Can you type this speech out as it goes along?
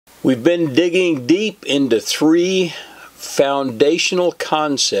We've been digging deep into three foundational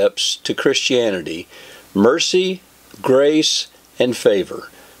concepts to Christianity: mercy, grace, and favor.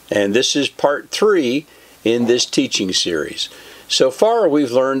 And this is part 3 in this teaching series. So far,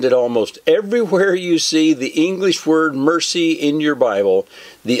 we've learned that almost everywhere you see the English word mercy in your Bible,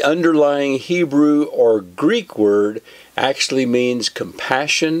 the underlying Hebrew or Greek word actually means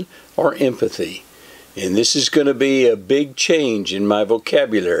compassion or empathy. And this is going to be a big change in my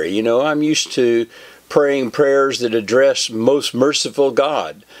vocabulary. You know, I'm used to praying prayers that address most merciful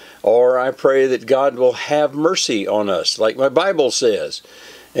God, or I pray that God will have mercy on us, like my Bible says.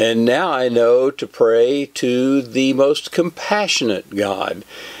 And now I know to pray to the most compassionate God,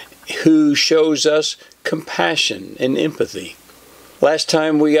 who shows us compassion and empathy. Last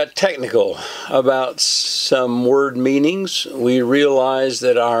time we got technical about some word meanings. We realized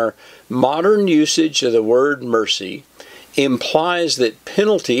that our modern usage of the word mercy implies that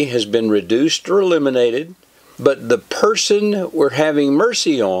penalty has been reduced or eliminated, but the person we're having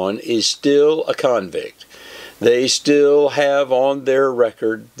mercy on is still a convict. They still have on their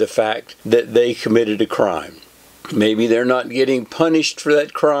record the fact that they committed a crime. Maybe they're not getting punished for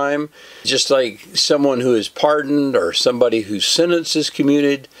that crime, just like someone who is pardoned or somebody whose sentence is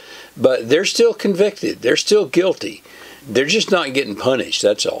commuted, but they're still convicted. They're still guilty. They're just not getting punished,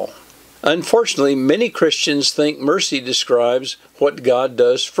 that's all. Unfortunately, many Christians think mercy describes what God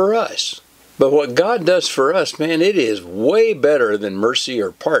does for us. But what God does for us, man, it is way better than mercy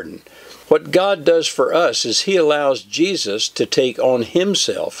or pardon. What God does for us is He allows Jesus to take on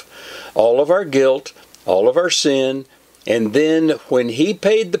Himself all of our guilt, all of our sin, and then when He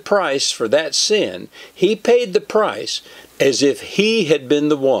paid the price for that sin, He paid the price as if He had been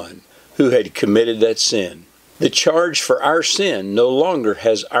the one who had committed that sin. The charge for our sin no longer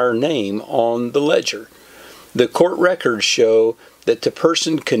has our name on the ledger. The court records show that the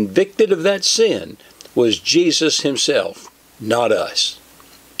person convicted of that sin was Jesus Himself, not us.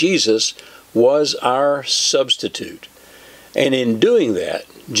 Jesus was our substitute. And in doing that,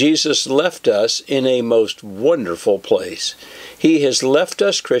 Jesus left us in a most wonderful place. He has left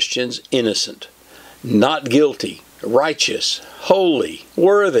us Christians innocent, not guilty, righteous, holy,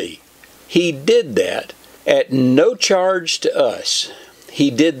 worthy. He did that at no charge to us. He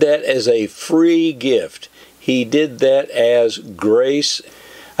did that as a free gift. He did that as grace.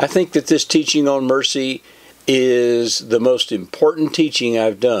 I think that this teaching on mercy is the most important teaching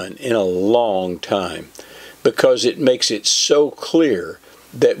I've done in a long time, because it makes it so clear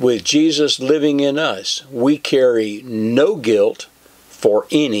that with Jesus living in us, we carry no guilt for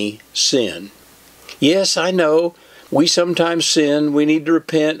any sin. Yes, I know we sometimes sin. We need to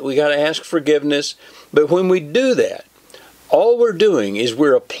repent. We got to ask forgiveness. But when we do that, all we're doing is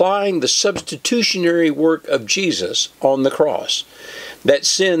we're applying the substitutionary work of Jesus on the cross. That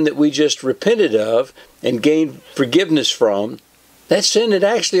sin that we just repented of and gained forgiveness from, that sin had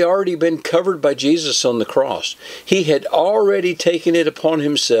actually already been covered by Jesus on the cross. He had already taken it upon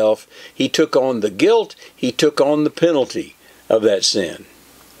Himself. He took on the guilt. He took on the penalty of that sin.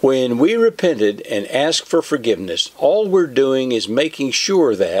 When we repented and asked for forgiveness, all we're doing is making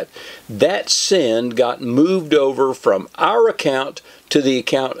sure that that sin got moved over from our account to the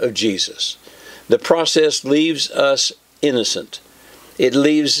account of Jesus. The process leaves us innocent. It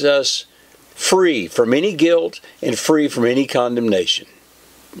leaves us free from any guilt and free from any condemnation.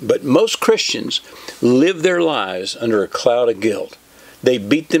 But most Christians live their lives under a cloud of guilt. They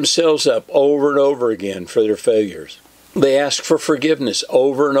beat themselves up over and over again for their failures. They ask for forgiveness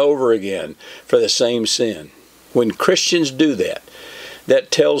over and over again for the same sin. When Christians do that, that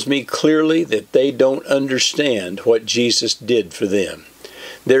tells me clearly that they don't understand what Jesus did for them.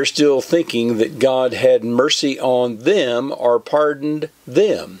 They're still thinking that God had mercy on them or pardoned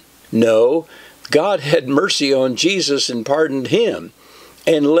them. No, God had mercy on Jesus and pardoned Him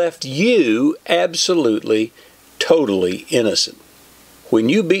and left you absolutely, totally innocent. When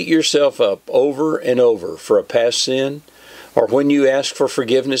you beat yourself up over and over for a past sin, or when you ask for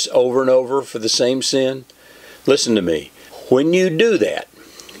forgiveness over and over for the same sin, listen to me. When you do that,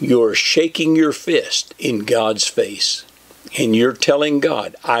 you're shaking your fist in God's face. And you're telling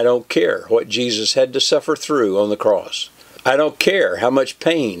God, I don't care what Jesus had to suffer through on the cross. I don't care how much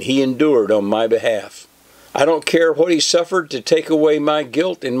pain He endured on my behalf. I don't care what He suffered to take away my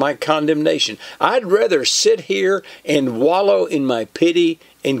guilt and my condemnation. I'd rather sit here and wallow in my pity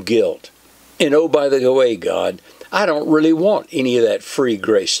and guilt. And oh, by the way, God, I don't really want any of that free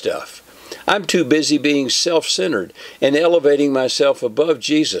grace stuff. I'm too busy being self-centered and elevating myself above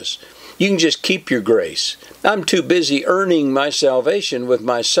Jesus. You can just keep your grace. I'm too busy earning my salvation with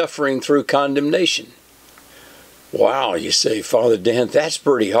my suffering through condemnation. Wow, you say, Father Dan, that's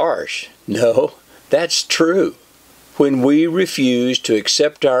pretty harsh. No, that's true. When we refuse to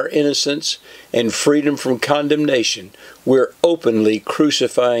accept our innocence and freedom from condemnation, we're openly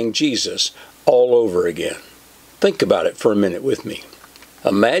crucifying Jesus all over again. Think about it for a minute with me.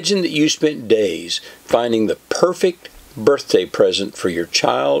 Imagine that you spent days finding the perfect birthday present for your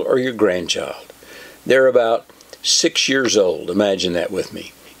child or your grandchild. They're about 6 years old. Imagine that with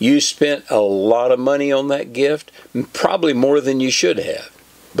me. You spent a lot of money on that gift, probably more than you should have.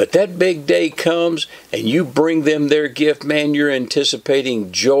 But that big day comes and you bring them their gift. Man, you're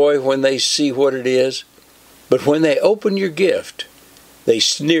anticipating joy when they see what it is. But when they open your gift, they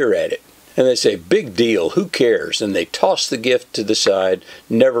sneer at it. And they say, big deal, who cares? And they toss the gift to the side,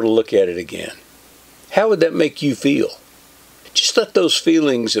 never to look at it again. How would that make you feel? Just let those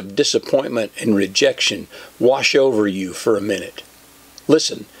feelings of disappointment and rejection wash over you for a minute.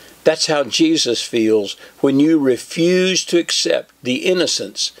 Listen, that's how Jesus feels when you refuse to accept the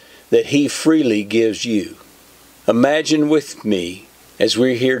innocence that He freely gives you. Imagine with me as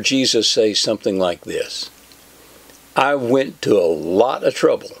we hear Jesus say something like this. I went to a lot of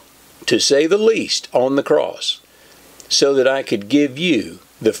trouble, to say the least, on the cross, so that I could give you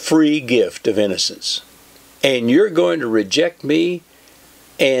the free gift of innocence. And you're going to reject me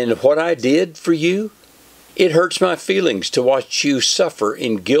and what I did for you? It hurts my feelings to watch you suffer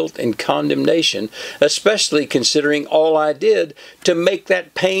in guilt and condemnation, especially considering all I did to make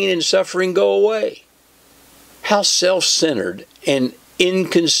that pain and suffering go away. How self-centered and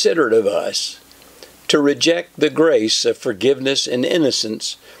inconsiderate of us to reject the grace of forgiveness and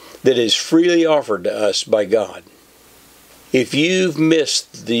innocence that is freely offered to us by God. If you've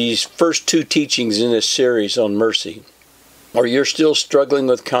missed these first 2 teachings in this series on mercy, or you're still struggling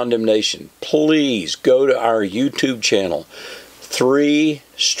with condemnation, please go to our YouTube channel, 3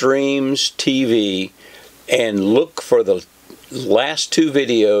 Streams TV, and look for the last 2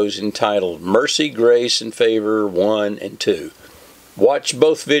 videos entitled Mercy, Grace, and Favor 1 and 2. Watch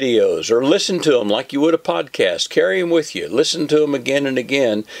both videos or listen to them like you would a podcast. Carry them with you. Listen to them again and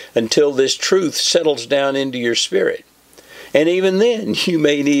again until this truth settles down into your spirit. And even then, you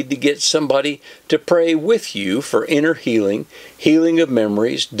may need to get somebody to pray with you for inner healing, healing of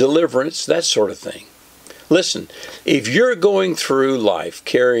memories, deliverance, that sort of thing. Listen, if you're going through life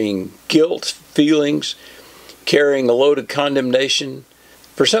carrying guilt, feelings, carrying a load of condemnation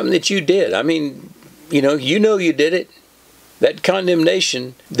for something that you did, you know you did it. That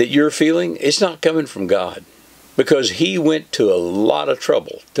condemnation that you're feeling, it's not coming from God, because He went to a lot of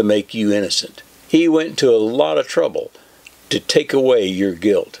trouble to make you innocent. He went to a lot of trouble to take away your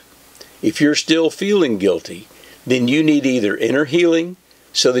guilt. If you're still feeling guilty, then you need either inner healing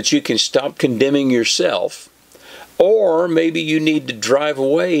so that you can stop condemning yourself, or maybe you need to drive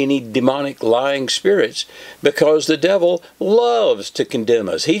away any demonic lying spirits, because the devil loves to condemn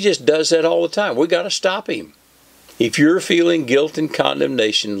us. He just does that all the time. We got to stop him. If you're feeling guilt and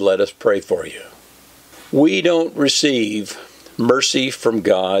condemnation, let us pray for you. We don't receive mercy from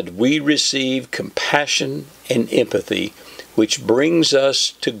God. We receive compassion and empathy, which brings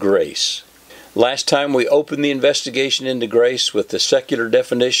us to grace. Last time we opened the investigation into grace with the secular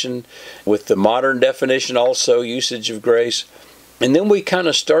definition, with the modern definition also, usage of grace. And then we kind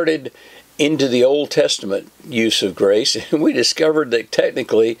of started into the Old Testament use of grace, and we discovered that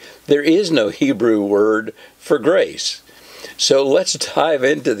technically there is no Hebrew word for grace. So let's dive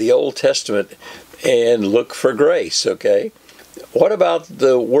into the Old Testament and look for grace, okay? What about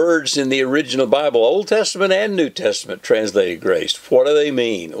the words in the original Bible, Old Testament and New Testament, translated grace? What do they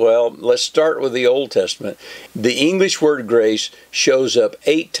mean? Well, let's start with the Old Testament. The English word grace shows up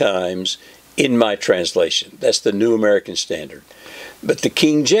 8 times in my translation. That's the New American Standard. But the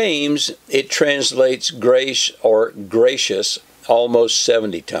King James, it translates grace or gracious almost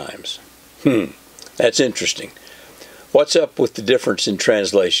 70 times. That's interesting. What's up with the difference in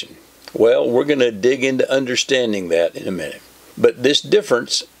translation? Well, we're going to dig into understanding that in a minute. But this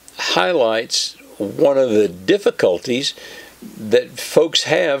difference highlights one of the difficulties that folks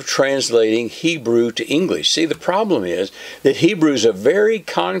have translating Hebrew to English. See, the problem is that Hebrew is a very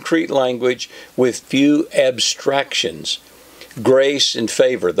concrete language with few abstractions. Grace and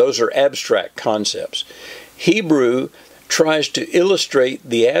favor, those are abstract concepts. Hebrew tries to illustrate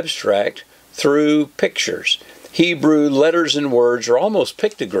the abstract through pictures. Hebrew letters and words are almost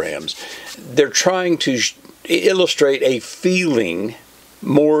pictograms. They're trying to illustrate a feeling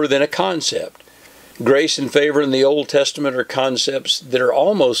more than a concept. Grace and favor in the Old Testament are concepts that are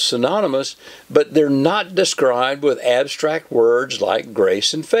almost synonymous, but they're not described with abstract words like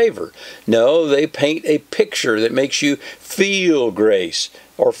grace and favor. No, they paint a picture that makes you feel grace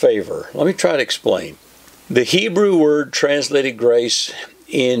or favor. Let me try to explain. The Hebrew word translated grace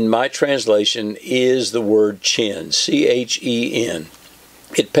in my translation is the word chen, C-H-E-N.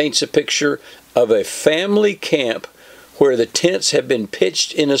 It paints a picture of a family camp where the tents have been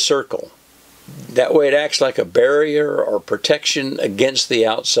pitched in a circle. That way it acts like a barrier or protection against the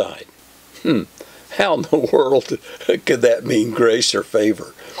outside. How in the world could that mean grace or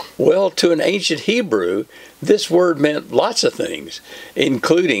favor? Well, to an ancient Hebrew, this word meant lots of things,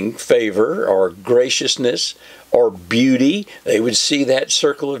 including favor or graciousness or beauty. They would see that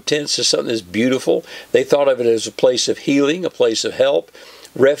circle of tents as something that's beautiful. They thought of it as a place of healing, a place of help,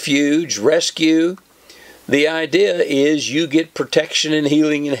 refuge, rescue. The idea is you get protection and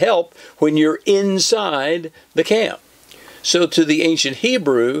healing and help when you're inside the camp. So to the ancient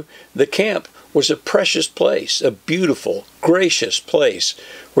Hebrew, the camp was a precious place, a beautiful, gracious place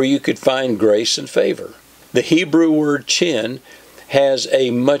where you could find grace and favor. The Hebrew word chen has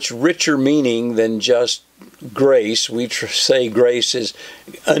a much richer meaning than just grace. We say grace is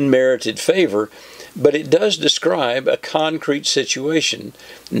unmerited favor, but it does describe a concrete situation,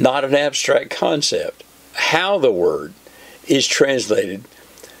 not an abstract concept. How the word is translated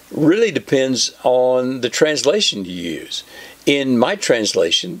really depends on the translation you use. In my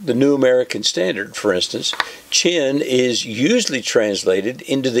translation, the New American Standard, for instance, chen is usually translated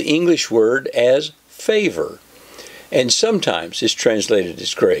into the English word as favor, and sometimes is translated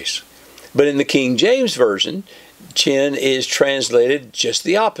as grace. But in the King James Version, chen is translated just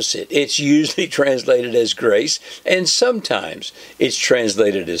the opposite. It's usually translated as grace, and sometimes it's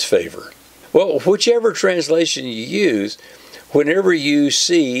translated as favor. Well, whichever translation you use, whenever you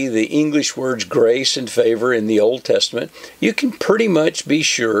see the English words grace and favor in the Old Testament, you can pretty much be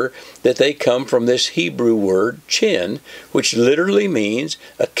sure that they come from this Hebrew word chen, which literally means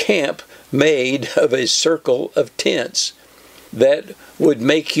a camp made of a circle of tents that would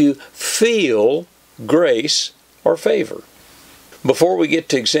make you feel grace or favor. Before we get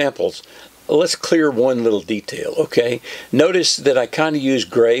to examples, let's clear one little detail, okay? Notice that I kind of use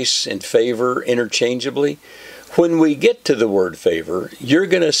grace and favor interchangeably. When we get to the word favor, you're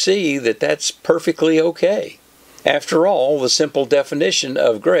going to see that that's perfectly okay. After all, the simple definition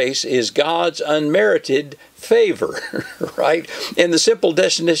of grace is God's unmerited favor, right? And the simple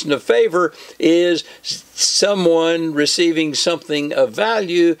definition of favor is someone receiving something of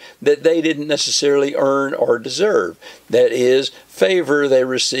value that they didn't necessarily earn or deserve. That is, favor they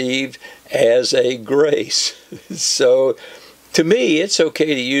received as a grace. So, to me, it's okay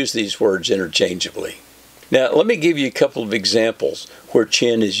to use these words interchangeably. Now, let me give you a couple of examples where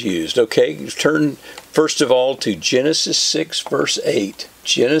chen is used, okay? Turn, first of all, to Genesis 6, verse 8.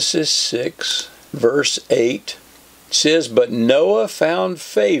 Genesis 6, verse 8 says, "But Noah found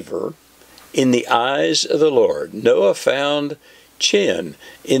favor in the eyes of the Lord." Noah found chen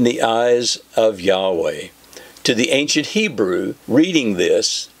in the eyes of Yahweh. To the ancient Hebrew, reading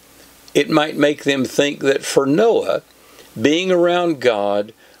this, it might make them think that for Noah, being around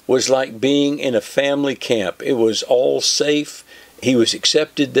God was like being in a family camp. It was all safe. He was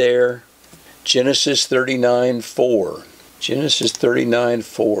accepted there. Genesis 39:4. Genesis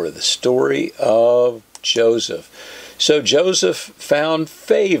 39:4, the story of Joseph. So Joseph found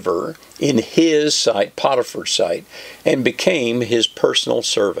favor in his sight, Potiphar's sight, and became his personal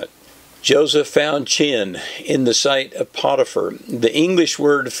servant. Joseph found chen in the sight of Potiphar. The English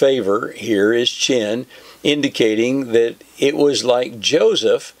word favor here is chen, indicating that it was like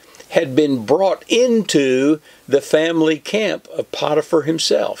Joseph had been brought into the family camp of Potiphar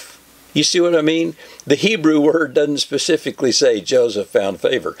himself. You see what I mean? The Hebrew word doesn't specifically say Joseph found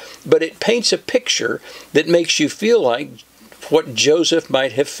favor, but it paints a picture that makes you feel like what Joseph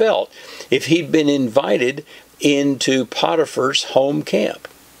might have felt if he'd been invited into Potiphar's home camp.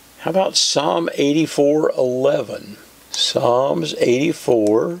 How about Psalm 84:11? Psalms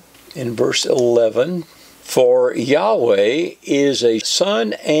 84 in verse 11. "For Yahweh is a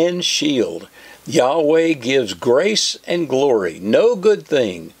sun and shield. Yahweh gives grace and glory. No good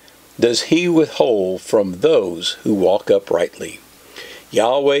thing does he withhold from those who walk uprightly."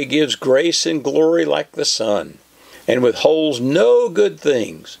 Yahweh gives grace and glory like the sun, and withholds no good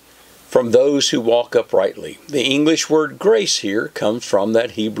things from those who walk uprightly. The English word grace here comes from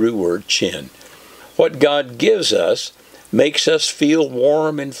that Hebrew word chen. What God gives us makes us feel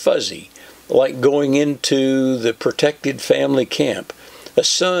warm and fuzzy, like going into the protected family camp. A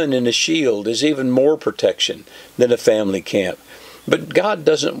sun and a shield is even more protection than a family camp. But God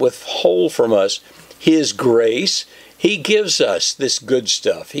doesn't withhold from us His grace. He gives us this good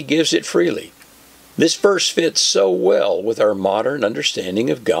stuff. He gives it freely. This verse fits so well with our modern understanding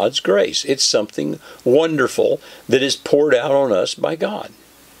of God's grace. It's something wonderful that is poured out on us by God.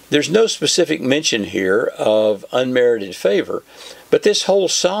 There's no specific mention here of unmerited favor, but this whole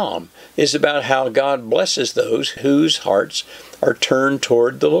psalm is about how God blesses those whose hearts are turned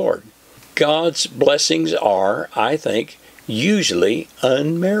toward the Lord. God's blessings are, I think, usually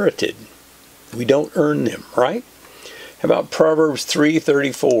unmerited. We don't earn them, right? How about Proverbs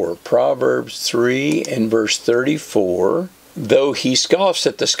 3:34? Proverbs 3 and verse 34. Though he scoffs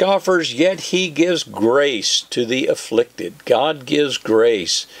at the scoffers, yet he gives grace to the afflicted. God gives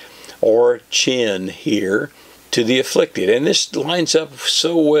grace, or chin here, to the afflicted. And this lines up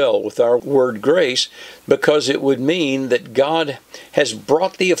so well with our word grace, because it would mean that God has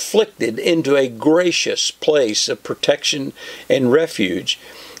brought the afflicted into a gracious place of protection and refuge.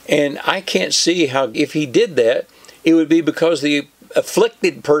 And I can't see how, if he did that, it would be because the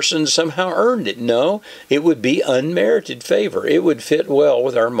afflicted person somehow earned it. No, it would be unmerited favor. It would fit well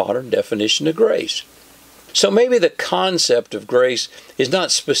with our modern definition of grace. So maybe the concept of grace is not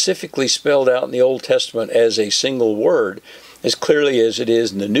specifically spelled out in the Old Testament as a single word, as clearly as it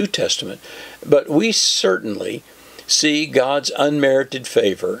is in the New Testament, but we certainly see God's unmerited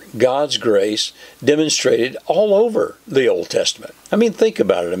favor, God's grace, demonstrated all over the Old Testament. I mean, think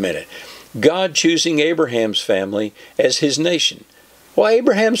about it a minute. God choosing Abraham's family as his nation. Well,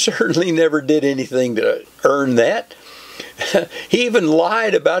 Abraham certainly never did anything to earn that. He even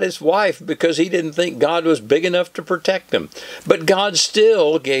lied about his wife because he didn't think God was big enough to protect him. But God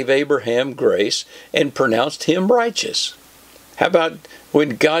still gave Abraham grace and pronounced him righteous. How about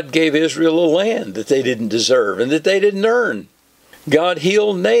when God gave Israel a land that they didn't deserve and that they didn't earn? God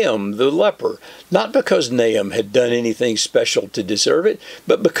healed Nahum the leper, not because Nahum had done anything special to deserve it,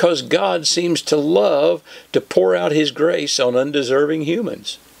 but because God seems to love to pour out his grace on undeserving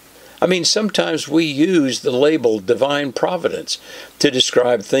humans. I mean, sometimes we use the label divine providence to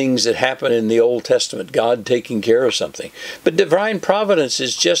describe things that happen in the Old Testament, God taking care of something. But divine providence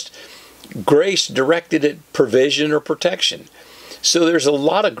is just grace directed at provision or protection. So there's a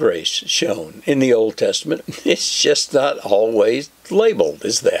lot of grace shown in the Old Testament. It's just not always labeled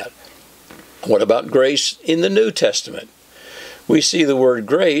as that. What about grace in the New Testament? We see the word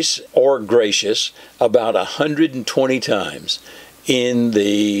grace or gracious about 120 times in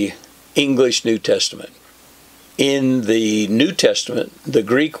the English New Testament. In the New Testament, the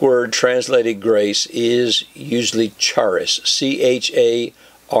Greek word translated grace is usually charis, C-H-A-R-I-S.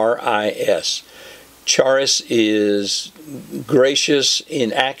 Charis is gracious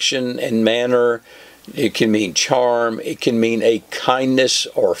in action and manner. It can mean charm. It can mean a kindness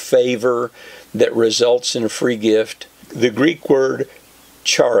or favor that results in a free gift. The Greek word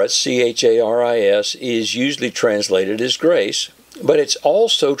charis, C-H-A-R-I-S, is usually translated as grace, but it's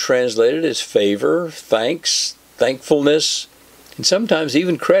also translated as favor, thanks, thankfulness, and sometimes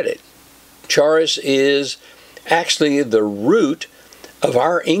even credit. Charis is actually the root of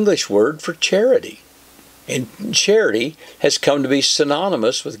our English word for charity. And charity has come to be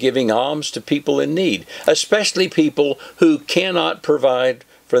synonymous with giving alms to people in need, especially people who cannot provide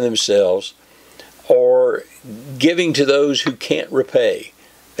for themselves, or giving to those who can't repay.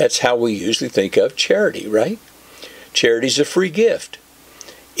 That's how we usually think of charity, right? Charity's a free gift.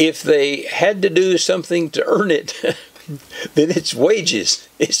 If they had to do something to earn it, then it's wages.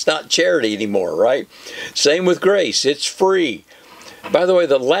 It's not charity anymore, right? Same with grace. It's free. By the way,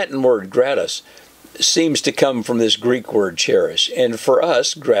 the Latin word gratis seems to come from this Greek word charis, and for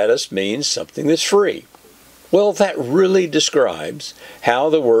us, gratis means something that's free. Well, that really describes how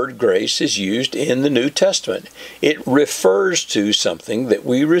the word grace is used in the New Testament. It refers to something that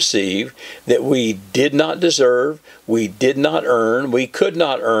we receive that we did not deserve, we did not earn, we could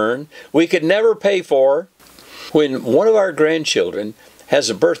not earn, we could never pay for. When one of our grandchildren has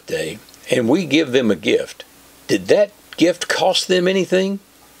a birthday and we give them a gift, did that gift cost them anything?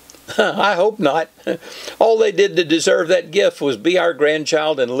 I hope not. All they did to deserve that gift was be our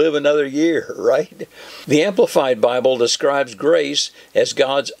grandchild and live another year, right? The Amplified Bible describes grace as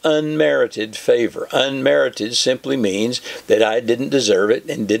God's unmerited favor. Unmerited simply means that I didn't deserve it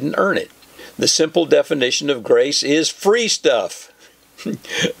and didn't earn it. The simple definition of grace is free stuff.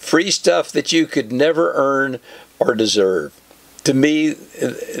 Free stuff that you could never earn or deserve. To me,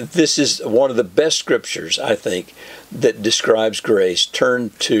 this is one of the best scriptures, I think, that describes grace.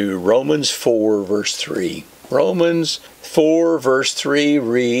 Turn to Romans 4, verse 3. Romans 4, verse 3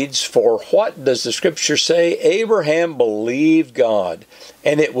 reads, "For what does the scripture say? Abraham believed God,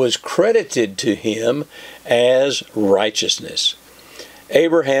 and it was credited to him as righteousness."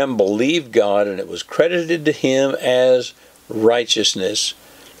 Abraham believed God, and it was credited to him as righteousness.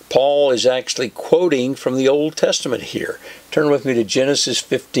 Paul is actually quoting from the Old Testament here. Turn with me to Genesis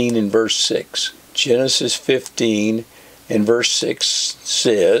 15 and verse 6. Genesis 15 And verse 6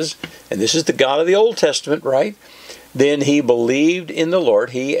 says, and this is the God of the Old Testament, right? Then he believed in the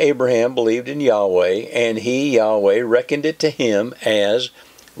Lord. He, Abraham, believed in Yahweh, and he, Yahweh, reckoned it to him as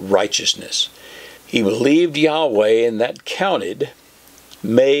righteousness. He believed Yahweh, and that counted,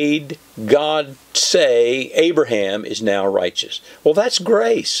 made God say Abraham is now righteous. Well, that's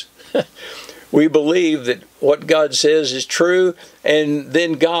grace. We believe that what God says is true, and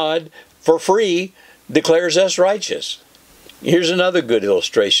then God, for free, declares us righteous. Here's another good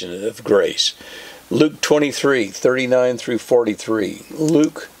illustration of grace. Luke 23, 39 through 43.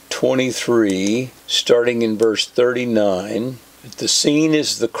 Luke 23, starting in verse 39. The scene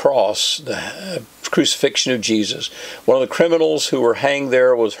is the cross, the crucifixion of Jesus. One of the criminals who were hanged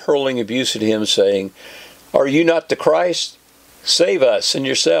there was hurling abuse at him, saying, "Are you not the Christ? Save us and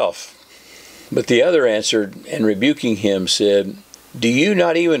yourself." But the other answered, and rebuking him, said, "Do you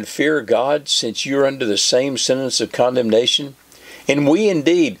not even fear God, since you are under the same sentence of condemnation? And we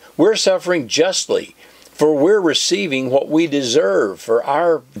indeed, we're suffering justly, for we're receiving what we deserve for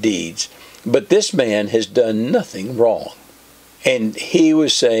our deeds. But this man has done nothing wrong." And he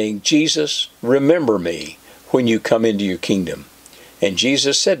was saying, "Jesus, remember me when you come into your kingdom." And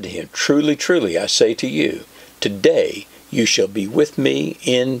Jesus said to him, "Truly, truly, I say to you, today you shall be with me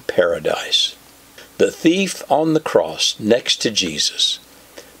in paradise." The thief on the cross next to Jesus.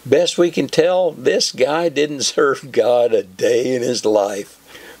 Best we can tell, this guy didn't serve God a day in his life.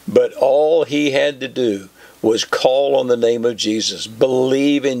 But all he had to do was call on the name of Jesus,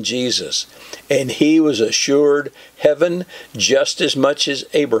 believe in Jesus, and he was assured heaven just as much as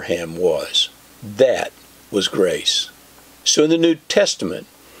Abraham was. That was grace. So in the New Testament,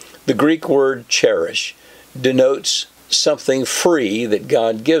 the Greek word cherish denotes something free that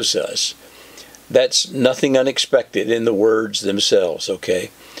God gives us. That's nothing unexpected in the words themselves, okay?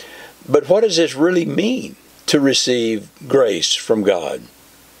 But what does this really mean to receive grace from God?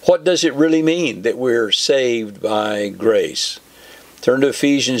 What does it really mean that we're saved by grace? Turn to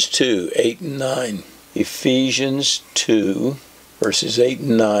Ephesians 2, 8 and 9. Ephesians 2, verses 8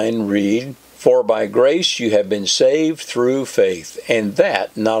 and 9 read, "For by grace you have been saved through faith, and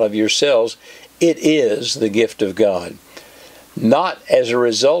that not of yourselves, it is the gift of God, not as a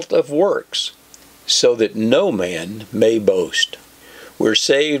result of works, so that no man may boast." We're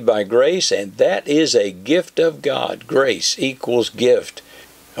saved by grace, and that is a gift of God. Grace equals gift.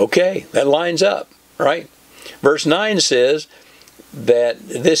 Okay, that lines up, right? Verse 9 says that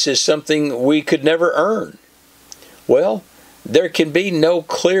this is something we could never earn. Well, there can be no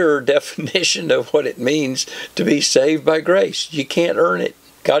clearer definition of what it means to be saved by grace. You can't earn it.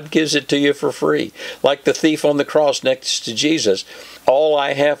 God gives it to you for free. Like the thief on the cross next to Jesus. All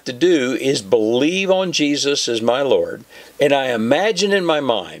I have to do is believe on Jesus as my Lord. And I imagine in my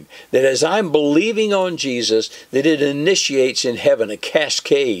mind that as I'm believing on Jesus, that it initiates in heaven a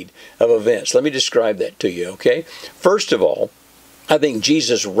cascade of events. Let me describe that to you, okay? First of all, I think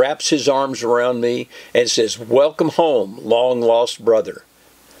Jesus wraps his arms around me and says, "Welcome home, long-lost brother."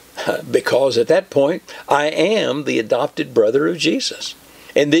 Because at that point, I am the adopted brother of Jesus.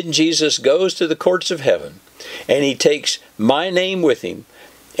 And then Jesus goes to the courts of heaven, and he takes my name with him,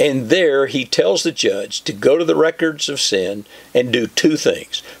 and there he tells the judge to go to the records of sin and do two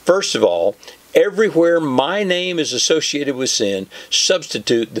things. First of all, everywhere my name is associated with sin,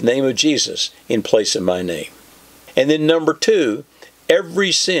 substitute the name of Jesus in place of my name. And then number two,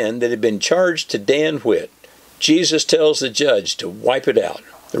 every sin that had been charged to Dan Whitt, Jesus tells the judge to wipe it out.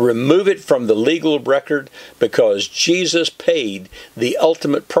 Remove it from the legal record, because Jesus paid the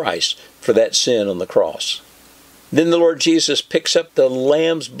ultimate price for that sin on the cross. Then the Lord Jesus picks up the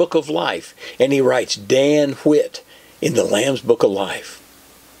Lamb's Book of Life, and he writes Dan Whitt in the Lamb's Book of Life.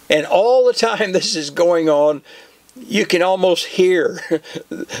 And all the time this is going on, you can almost hear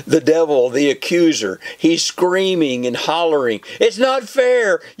the devil, the accuser. He's screaming and hollering, "It's not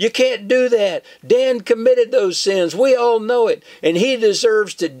fair. You can't do that. Dan committed those sins. We all know it. And he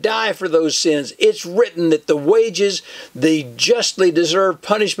deserves to die for those sins. It's written that the wages, the justly deserved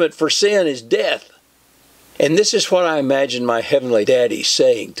punishment for sin is death." And this is what I imagine my heavenly daddy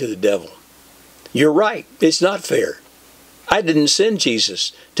saying to the devil. "You're right. It's not fair. I didn't send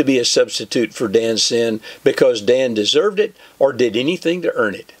Jesus to be a substitute for Dan's sin because Dan deserved it or did anything to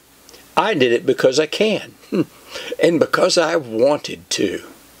earn it. I did it because I can, and because I wanted to.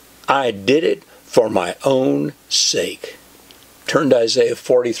 I did it for my own sake." Turn to Isaiah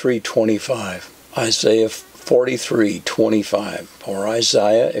 43:25. Isaiah 43:25, or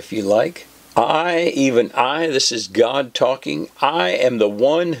Isaiah if you like. "I, even I," this is God talking, "I am the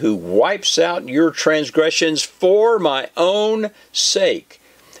one who wipes out your transgressions for my own sake,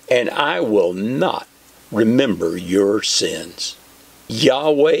 and I will not remember your sins.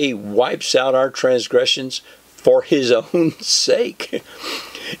 Yahweh wipes out our transgressions for His own sake.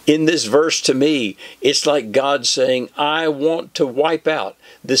 In this verse, to me, it's like God saying, I want to wipe out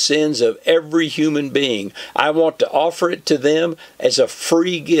the sins of every human being. I want to offer it to them as a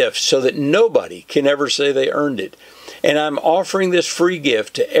free gift so that nobody can ever say they earned it. And I'm offering this free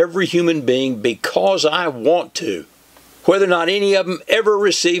gift to every human being because I want to. Whether or not any of them ever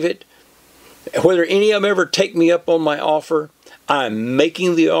receive it, whether any of them ever take me up on my offer, I'm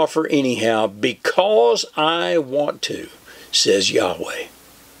making the offer anyhow because I want to, says Yahweh.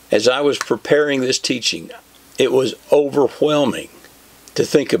 As I was preparing this teaching, it was overwhelming to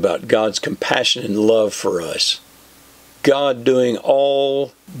think about God's compassion and love for us. God doing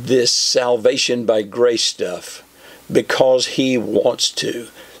all this salvation by grace stuff because He wants to.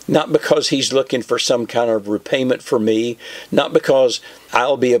 Not because He's looking for some kind of repayment for me. Not because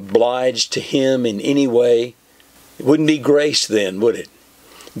I'll be obliged to Him in any way. It wouldn't be grace then, would it?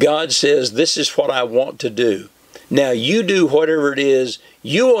 God says, this is what I want to do. Now you do whatever it is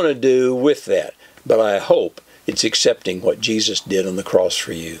you want to do with that. But I hope it's accepting what Jesus did on the cross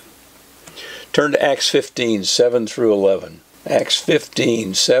for you. Turn to Acts 15, 7 through 11. Acts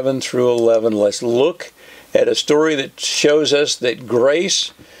 15, 7 through 11. Let's look at a story that shows us that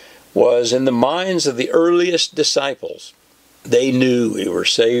grace was in the minds of the earliest disciples. They knew we were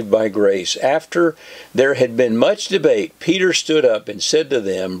saved by grace. After there had been much debate, Peter stood up and said to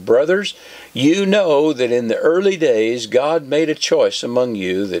them, Brothers, you know that in the early days God made a choice among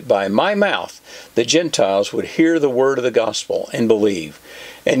you that by my mouth the Gentiles would hear the word of the gospel and believe.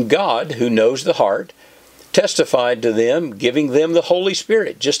 And God, who knows the heart, testified to them, giving them the Holy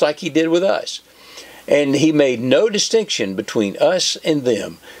Spirit, just like He did with us. And He made no distinction between us and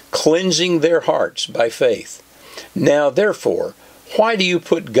them, cleansing their hearts by faith. Now, therefore, why do you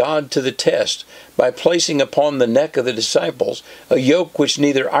put God to the test by placing upon the neck of the disciples a yoke which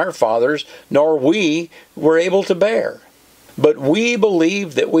neither our fathers nor we were able to bear? But we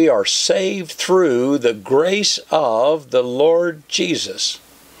believe that we are saved through the grace of the Lord Jesus,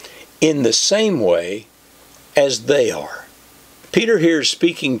 in the same way as they are. Peter here is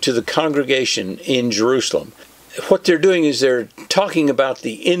speaking to the congregation in Jerusalem. What they're doing is they're talking about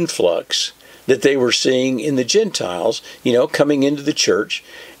the influx that they were seeing in the Gentiles, coming into the church.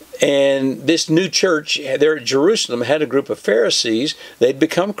 And this new church there at Jerusalem had a group of Pharisees. They'd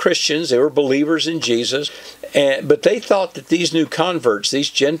become Christians. They were believers in Jesus. But they thought that these new converts, these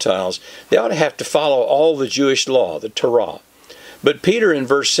Gentiles, they ought to have to follow all the Jewish law, the Torah. But Peter in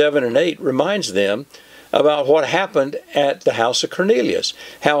verse 7 and 8 reminds them about what happened at the house of Cornelius,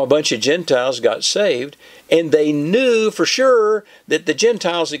 how a bunch of Gentiles got saved, and they knew for sure that the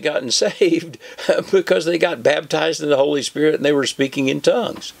Gentiles had gotten saved because they got baptized in the Holy Spirit and they were speaking in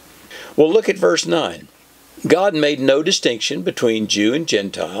tongues. Well, look at verse 9. God made no distinction between Jew and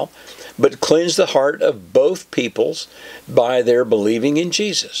Gentile, but cleansed the heart of both peoples by their believing in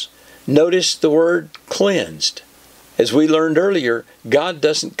Jesus. Notice the word cleansed. As we learned earlier, God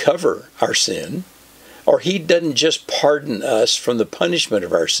doesn't cover our sin, or He doesn't just pardon us from the punishment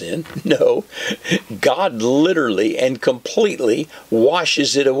of our sin. No, God literally and completely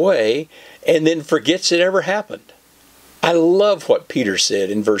washes it away and then forgets it ever happened. I love what Peter said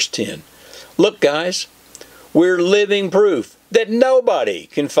in verse 10. Look, guys, we're living proof that nobody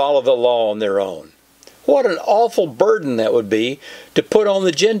can follow the law on their own. What an awful burden that would be to put on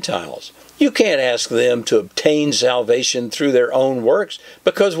the Gentiles. You can't ask them to obtain salvation through their own works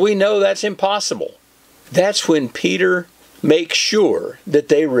because we know that's impossible. That's when Peter makes sure that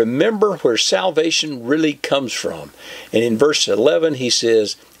they remember where salvation really comes from. And in verse 11 he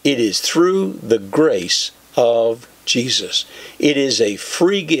says, it is through the grace of Jesus. It is a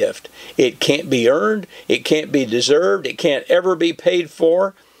free gift. It can't be earned. It can't be deserved. It can't ever be paid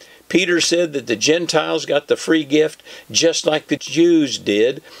for. Peter said that the Gentiles got the free gift just like the Jews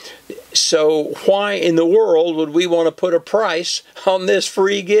did. So why in the world would we want to put a price on this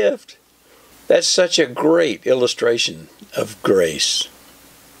free gift? That's such a great illustration of grace.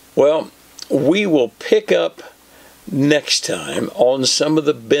 Well, we will pick up next time on some of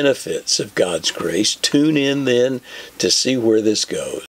the benefits of God's grace. Tune in then to see where this goes.